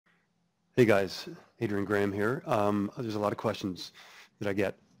Hey guys, Adrian Graham here. There's a lot of questions that I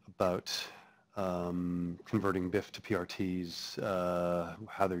get about converting BIF to PRTs,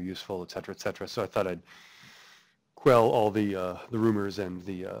 how they're useful, et cetera, et cetera. So I thought I'd quell all the rumors and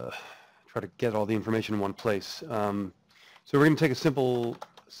try to get all the information in one place. So we're going to take a simple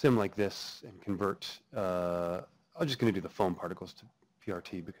sim like this and convert. I'm just going to do the foam particles to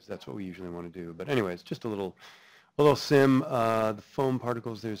PRT because that's what we usually want to do. But anyways, just a little sim. The foam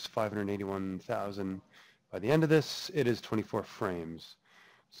particles, there's 581,000. By the end of this, it is 24 frames.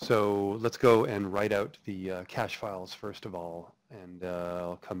 So let's go and write out the cache files first of all, and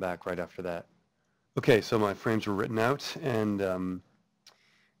I'll come back right after that. Okay, so my frames were written out, and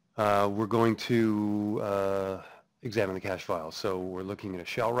we're going to examine the cache files. So we're looking at a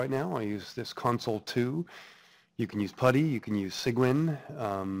shell right now. I use this console2. You can use PuTTY, you can use Cygwin.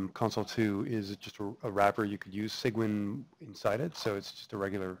 Console2 is just a wrapper. You could use Cygwin inside it, so it's just a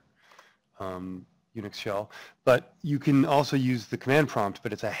regular Unix shell. But you can also use the command prompt,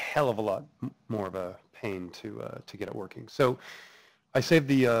 but it's a hell of a lot more of a pain to get it working. So I saved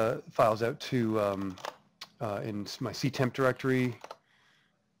the files out to in my ctemp directory,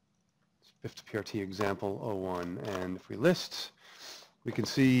 bif2prt example 01, and if we list, we can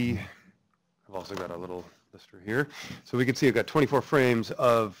see I've also got a little lister here. So we can see I've got 24 frames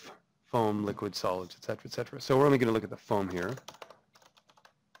of foam, liquid, solids, et cetera, et cetera. So we're only going to look at the foam here.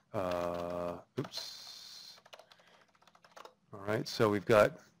 Oops. All right, so we've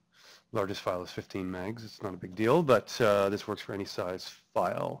got largest file is 15 megs. It's not a big deal, but this works for any size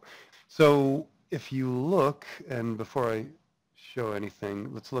file. So if you look, and before I show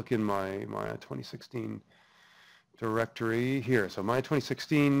anything, let's look in my 2016 directory here. So my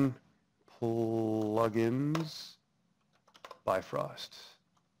 2016 plugins, Bifrost,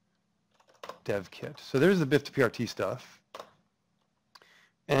 dev kit. So there's the bif2prt stuff.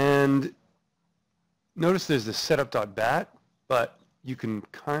 And notice there's this setup.bat, but you can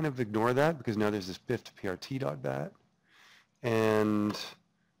kind of ignore that because now there's this bif2prt.bat. And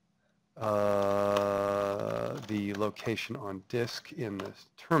the location on disk in this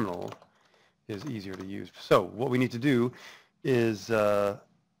terminal is easier to use. So what we need to do is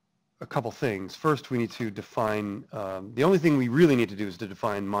a couple things. First, we need to define, the only thing we really need to do is to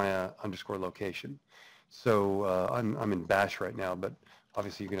define Maya_location. So I'm in bash right now, but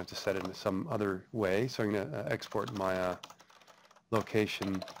obviously you're going to have to set it in some other way. So I'm going to export Maya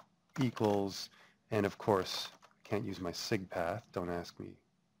location equals, and of course, I can't use my sig path. Don't ask me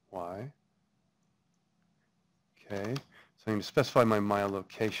why. Okay, so I'm going to specify my Maya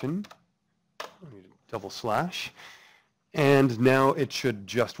location. I need a double slash. And now it should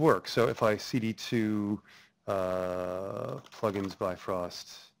just work. So if I cd to plugins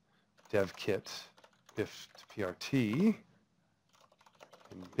Bifrost dev kit bif2prt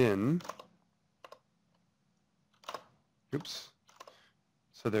and bin, oops,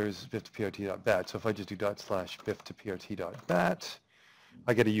 so there's bif2prt.bat. So if I just do /bif2prt.bat,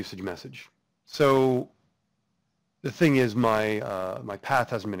 I get a usage message. So the thing is my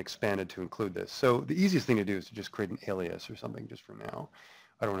path hasn't been expanded to include this. So the easiest thing to do is to just create an alias or something just for now.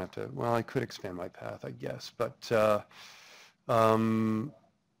 I don't have to, well, I could expand my path, I guess, but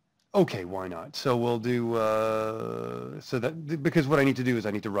okay, why not? So we'll do, so that, because what I need to do is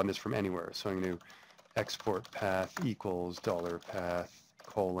I need to run this from anywhere. So I'm going to export path equals $path :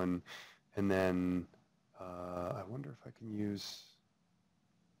 and then I wonder if I can use,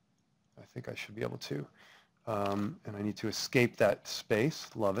 I think I should be able to. And I need to escape that space.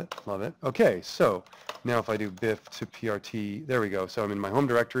 Love it, love it. Okay, so now if I do bif2prt, there we go. So I'm in my home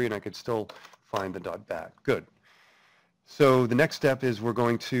directory and I could still find the .bat. Good. So the next step is we're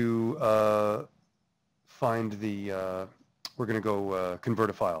going to find the, we're going to go convert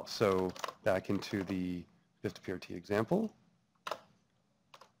a file. So back into the bif2prt example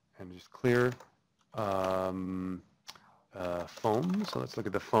and just clear foam. So let's look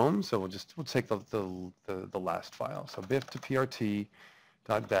at the foam. So we'll take the last file. So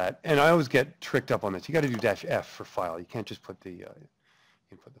bif2prt.bat, and I always get tricked up on this. You got to do -f for file. You can't just put the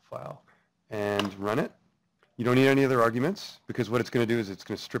input the file and run it. You don't need any other arguments because what it's going to do is it's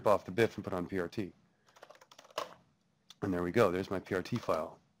going to strip off the bif and put on PRT. And there we go. There's my PRT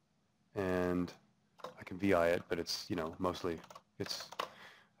file, and I can VI it, but it's mostly it's.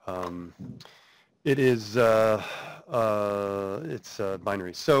 It is, it's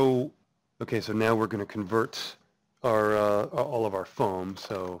binary. So, okay, so now we're going to convert our, all of our foam,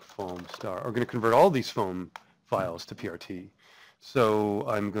 so foam star. We're going to convert all these foam files to PRT. So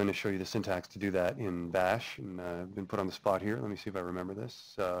I'm going to show you the syntax to do that in bash, and I've been put on the spot here. Let me see if I remember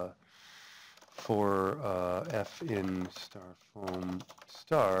this. for f in star foam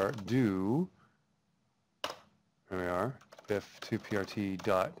star do, here we are, bif2prt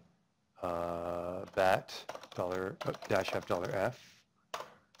dot bat dollar dash f dollar f.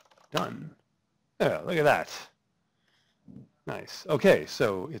 Done. Yeah, look at that. Nice. Okay,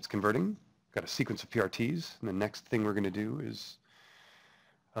 so it's converting. Got a sequence of PRTs, and the next thing we're going to do is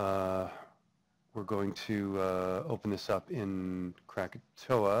we're going to open this up in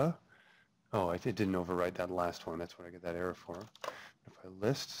Krakatoa. Oh, it didn't overwrite that last one. That's what I get that error for. If I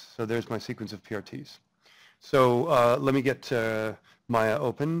list, so there's my sequence of PRTs. So let me get Maya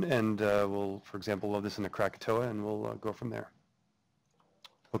open, and we'll, for example, load this into Krakatoa, and we'll go from there.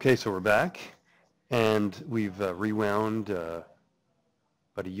 Okay, so we're back, and we've rewound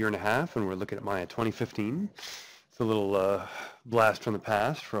about a year and a half, and we're looking at Maya 2015. It's a little blast from the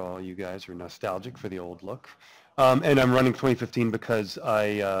past for all you guys who are nostalgic for the old look. And I'm running 2015 because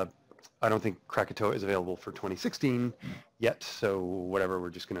I don't think Krakatoa is available for 2016 yet. So whatever,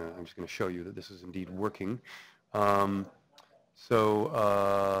 I'm just gonna show you that this is indeed working. Let me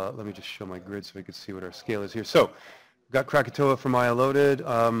just show my grid so we can see what our scale is here. So we've got Krakatoa for Maya loaded.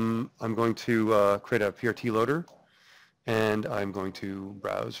 I'm going to create a PRT loader, and I'm going to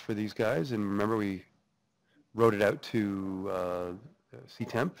browse for these guys. And remember, we wrote it out to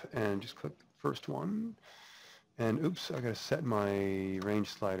ctemp, and just click the first one. And oops, I got to set my range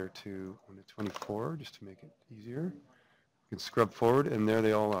slider to 24 just to make it easier. You can scrub forward, and there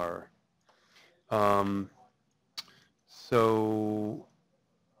they all are.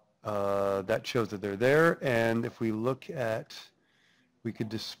 That shows that they're there. And if we look at, we could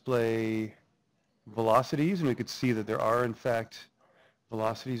display velocities, and we could see that there are, in fact,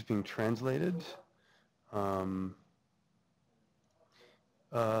 velocities being translated. What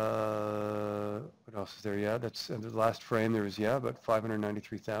else is there? Yeah, that's the last frame. There was, yeah, about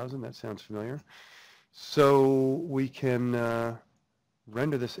 593,000. That sounds familiar. So we can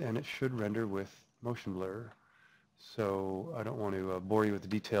render this, and it should render with motion blur. So I don't want to bore you with the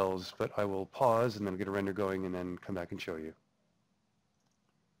details, but I will pause and then get a render going and then come back and show you.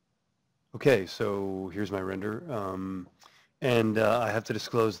 Okay, so here's my render. I have to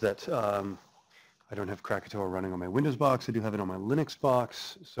disclose that I don't have Krakatoa running on my Windows box. I do have it on my Linux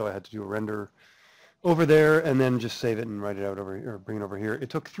box, so I had to do a render over there and then just save it and write it out over here, or bring it over here. It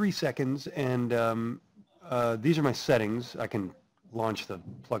took 3 seconds, and these are my settings. I can launch the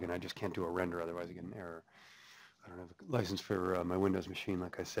plugin. I just can't do a render, otherwise I get an error. I don't have a license for my Windows machine,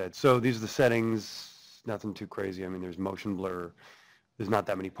 like I said. So these are the settings, nothing too crazy. I mean, there's motion blur. There's not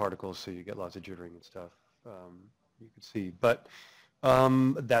that many particles, so you get lots of jittering and stuff. You can see, but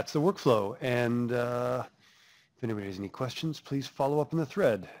that's the workflow. And if anybody has any questions, please follow up in the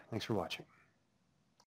thread. Thanks for watching.